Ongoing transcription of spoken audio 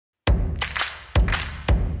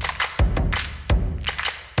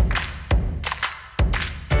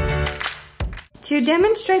To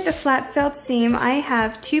demonstrate the flat felt seam, I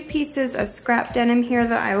have 2 pieces of scrap denim here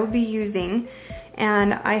that I will be using.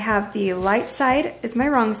 And I have the light side is my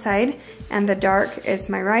wrong side and the dark is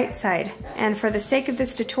my right side. And for the sake of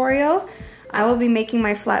this tutorial, I will be making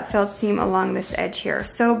my flat felt seam along this edge here.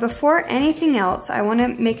 So before anything else, I want to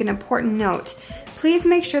make an important note. Please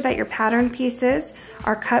make sure that your pattern pieces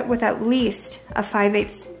are cut with at least a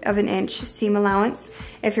 5/8 of an inch seam allowance.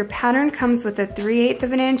 If your pattern comes with a 3/8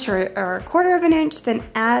 of an inch or a 1/4 of an inch, then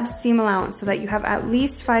add seam allowance so that you have at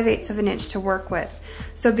least 5/8 of an inch to work with.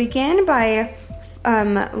 So begin by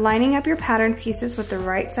lining up your pattern pieces with the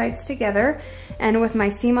right sides together, and with my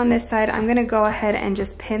seam on this side, I'm going to go ahead and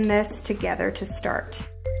just pin this together to start.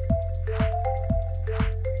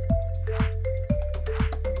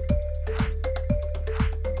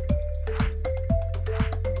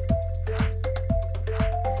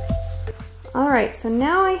 Alright, so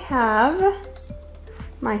now I have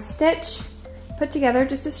my stitch put together,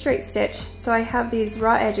 just a straight stitch. So I have these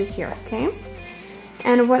raw edges here, okay?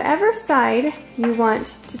 And whatever side you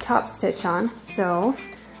want to top stitch on, so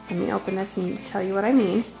let me open this and tell you what I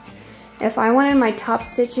mean. If I wanted my top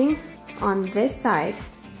stitching on this side,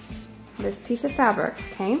 this piece of fabric,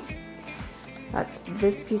 okay? That's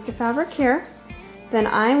this piece of fabric here. Then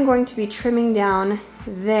I'm going to be trimming down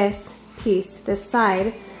this piece, this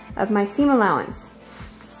side of my seam allowance.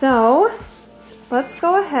 So let's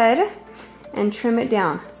go ahead and trim it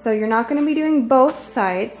down. So you're not going to be doing both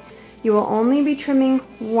sides. You will only be trimming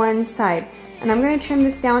one side. And I'm going to trim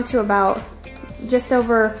this down to about just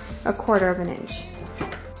over a 1/4 of an inch.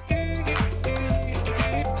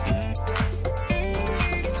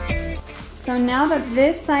 So now that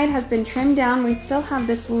this side has been trimmed down, we still have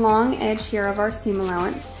this long edge here of our seam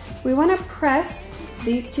allowance. We want to press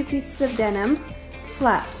these 2 pieces of denim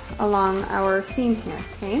flat along our seam here,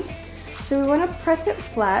 okay? So we want to press it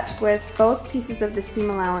flat with both pieces of the seam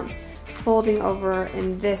allowance folding over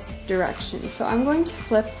in this direction. So I'm going to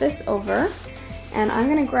flip this over and I'm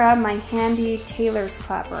going to grab my handy tailor's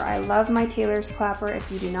clapper. I love my tailor's clapper.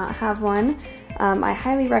 If you do not have one, I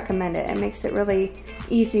highly recommend it. It makes it really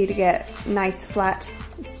easy to get nice flat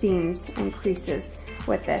seams and creases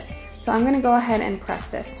with this. So I'm going to go ahead and press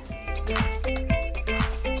this.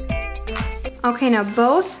 Okay, now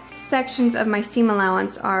both sections of my seam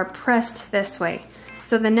allowance are pressed this way.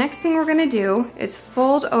 So the next thing we're going to do is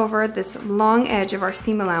fold over this long edge of our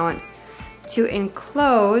seam allowance to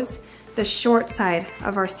enclose the short side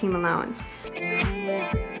of our seam allowance.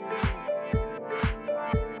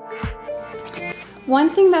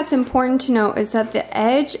 One thing that's important to note is that the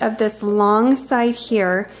edge of this long side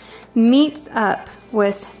here meets up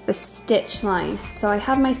with the stitch line. So I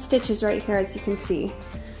have my stitches right here, as you can see.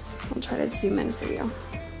 I'll try to zoom in for you.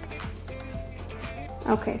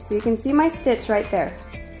 Okay, so you can see my stitch right there.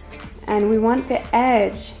 And we want the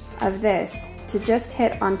edge of this to just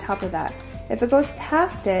hit on top of that. If it goes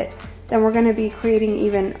past it, then we're going to be creating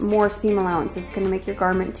even more seam allowance. It's going to make your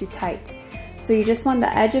garment too tight. So you just want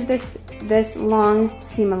the edge of this long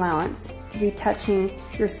seam allowance to be touching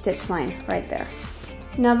your stitch line right there.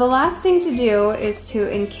 Now the last thing to do is to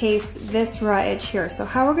encase this raw edge here. So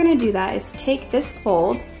how we're going to do that is take this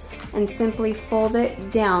fold and simply fold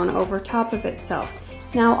it down over top of itself.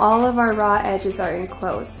 Now all of our raw edges are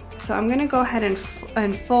enclosed. So I'm going to go ahead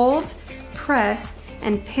and fold, press,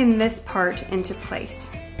 and pin this part into place.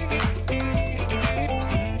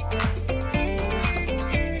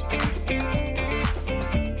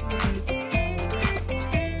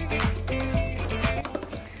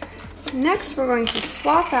 Next we're going to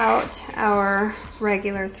swap out our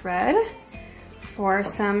regular thread for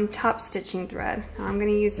some top stitching thread. Now I'm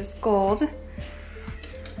going to use this gold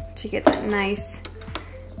to get that nice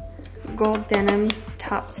gold denim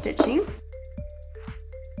top stitching.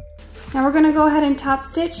 Now we're going to go ahead and top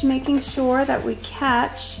stitch, making sure that we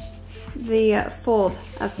catch the fold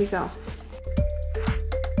as we go.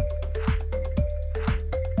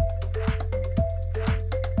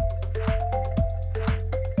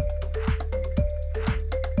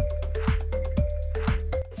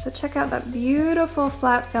 So check out that beautiful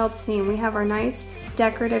flat felt seam. We have our nice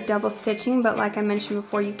decorative double stitching, but like I mentioned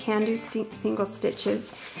before, you can do single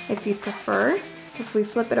stitches if you prefer. If we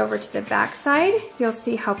flip it over to the back side, you'll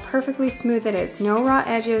see how perfectly smooth it is. No raw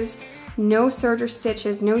edges, no serger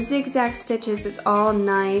stitches, no zigzag stitches. It's all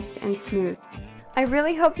nice and smooth. I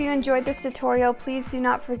really hope you enjoyed this tutorial. Please do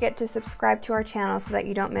not forget to subscribe to our channel so that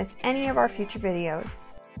you don't miss any of our future videos.